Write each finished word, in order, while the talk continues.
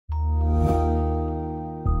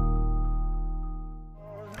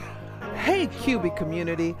Hey QB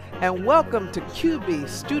community, and welcome to QB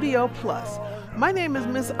Studio Plus. My name is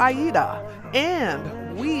Miss Aida,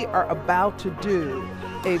 and we are about to do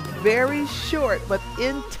a very short but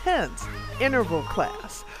intense interval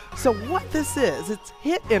class. So what this is, it's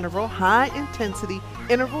HIIT interval, high intensity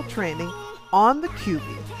interval training on the QB,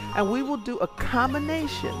 and we will do a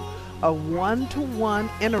combination of 1-to-1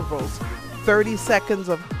 intervals, 30 seconds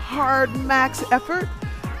of hard max effort,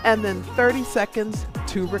 and then 30 seconds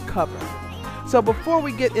to recover. So before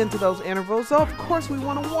we get into those intervals, of course we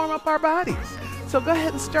want to warm up our bodies. So go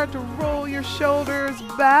ahead and start to roll your shoulders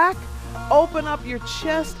back, open up your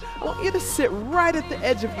chest. I want you to sit right at the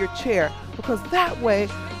edge of your chair, because that way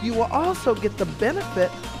you will also get the benefit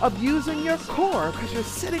of using your core because you're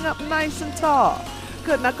sitting up nice and tall.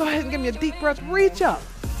 Good, now go ahead and give me a deep breath, reach up.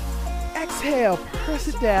 Exhale, press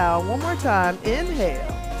it down. One more time,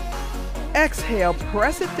 inhale. Exhale,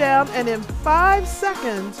 press it down, and in 5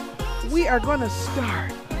 seconds, we are going to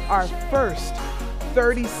start our first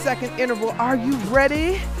 30-second interval. Are you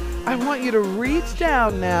ready? I want you to reach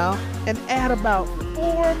down now and add about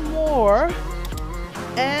 4 more.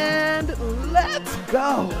 And let's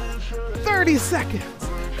go. 30 seconds.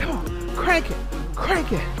 Come on, crank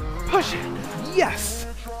it, push it. Yes.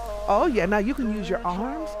 Oh yeah, now you can use your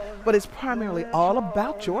arms, but it's primarily all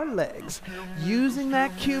about your legs. Using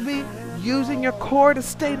that QB, using your core to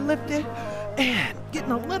stay lifted, and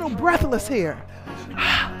getting a little breathless here.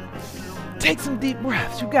 Take some deep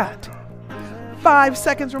breaths, you got 5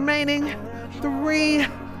 seconds remaining. 3,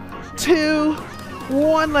 2,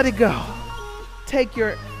 1, let it go. Take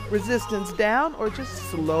your resistance down or just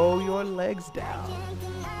slow your legs down.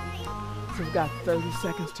 So we've got 30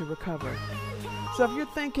 seconds to recover. So if you're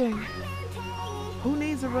thinking, who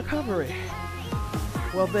needs a recovery?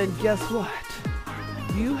 Well then guess what?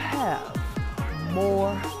 You have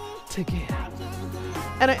more to give.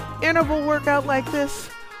 And an interval workout like this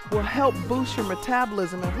will help boost your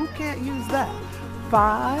metabolism, and who can't use that?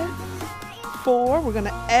 5, 4, we're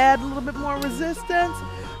gonna add a little bit more resistance,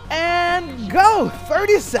 and go,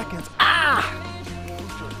 30 seconds.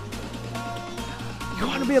 You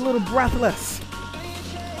wanna be a little breathless.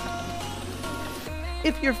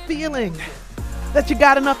 If you're feeling that you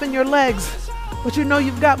got enough in your legs, but you know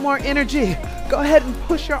you've got more energy, go ahead and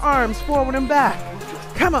push your arms forward and back.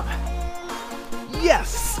 Come on.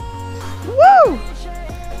 Yes. Woo!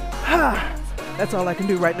 That's all I can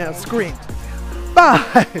do right now, scream.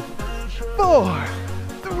 5, 4,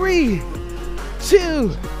 3, 2,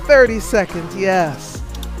 30 seconds, yes.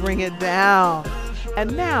 Bring it down.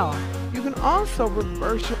 And now, you can also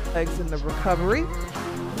reverse your legs in the recovery.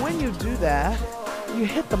 When you do that, you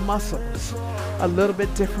hit the muscles a little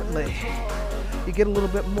bit differently. You get a little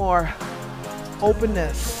bit more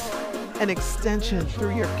openness and extension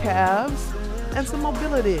through your calves and some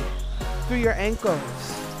mobility through your ankles.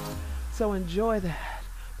 So enjoy that,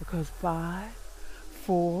 because 5,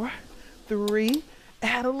 4, 3,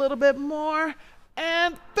 add a little bit more,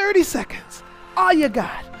 and 30 seconds. All you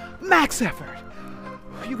got, max effort.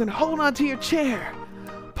 You can hold on to your chair,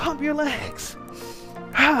 pump your legs.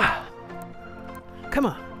 Come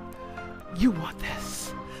on, you want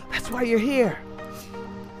this. That's why you're here.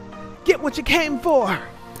 Get what you came for.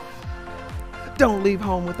 Don't leave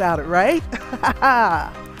home without it, right?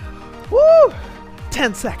 Woo!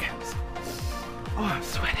 10 seconds. Oh, I'm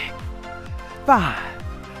sweating. 5,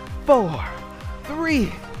 4,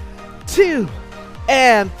 3, 2,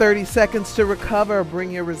 and 30 seconds to recover. Bring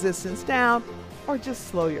your resistance down or just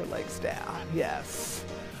slow your legs down. Yes.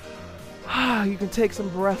 You can take some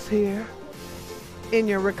breaths here in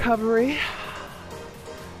your recovery.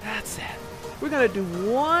 That's it. We're going to do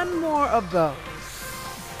one more of those.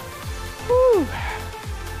 Whew.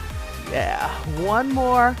 Yeah, one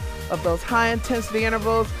more of those high intensity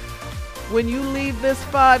intervals. When you leave this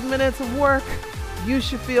 5 minutes of work, you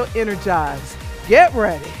should feel energized. Get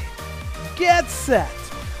ready, get set,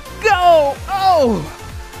 go.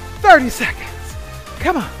 30 seconds.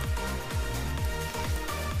 Come on.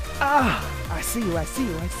 I see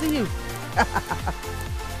you.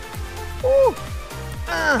 Woo.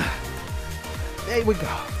 There we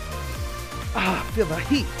go. Feel the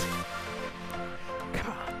heat.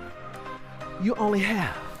 Come on. You only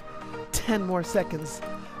have 10 more seconds.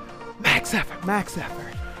 Max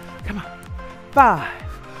effort. Come on. 5,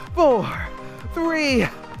 4, 3,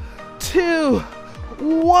 2,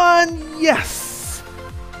 1. Yes.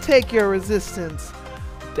 Take your resistance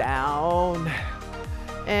down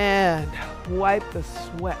and wipe the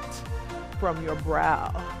sweat from your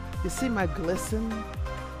brow. You see my glisten?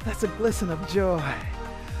 That's a glisten of joy,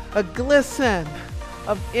 a glisten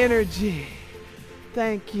of energy.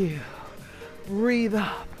 Thank you. Breathe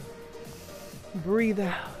up. Breathe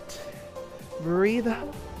out. Breathe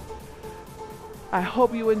up. I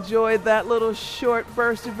hope you enjoyed that little short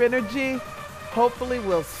burst of energy. Hopefully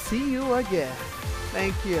we'll see you again.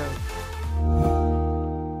 Thank you.